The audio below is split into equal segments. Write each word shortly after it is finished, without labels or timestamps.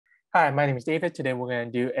Hi, my name is David. Today we're going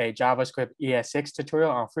to do a JavaScript ES6 tutorial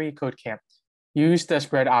on freeCodeCamp. Use the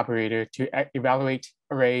spread operator to evaluate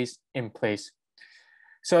arrays in place.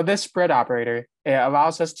 So this spread operator, it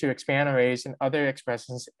allows us to expand arrays and other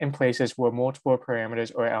expressions in places where multiple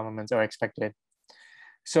parameters or elements are expected.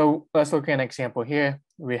 So let's look at an example here.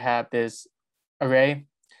 We have this array,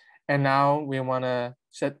 and now we want to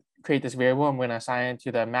create this variable. I'm going to assign it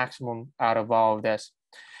to the maximum out of all of this.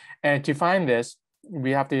 And to find this,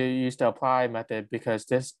 we have to use the apply method because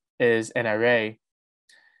this is an array.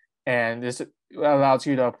 And this allows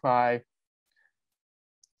you to apply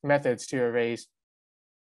methods to arrays.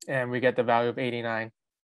 And we get the value of 89.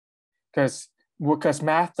 Because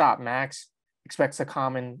math.max expects a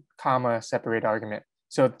common comma separate argument.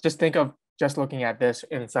 So just think of just looking at this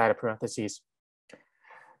inside of parentheses.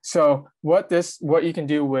 So what you can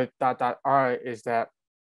do with .r is that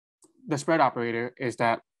the spread operator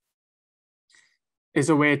is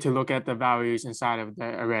a way to look at the values inside of the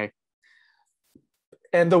array.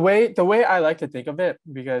 And the way I like to think of it,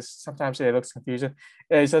 because sometimes it looks confusing,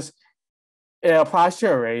 is just it applies to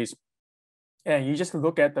arrays, and you just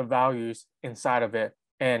look at the values inside of it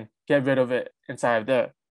and get rid of it inside of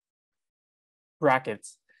the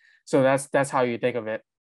brackets. So that's how you think of it,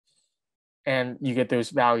 and you get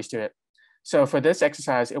those values to it. So for this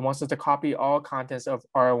exercise, it wants us to copy all contents of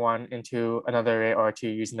R1 into another array R2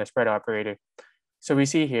 using the spread operator. So we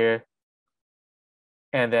see here,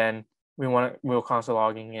 and then we'll console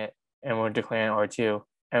logging it, and we're declaring R2,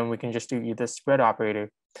 and we can just do the spread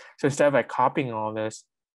operator. So instead of copying all this,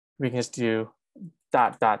 we can just do ...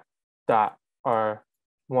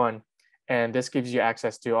 R1, and this gives you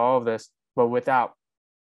access to all of this, but without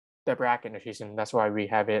the bracket notation. That's why we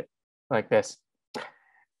have it like this.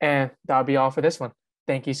 And that'll be all for this one.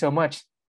 Thank you so much.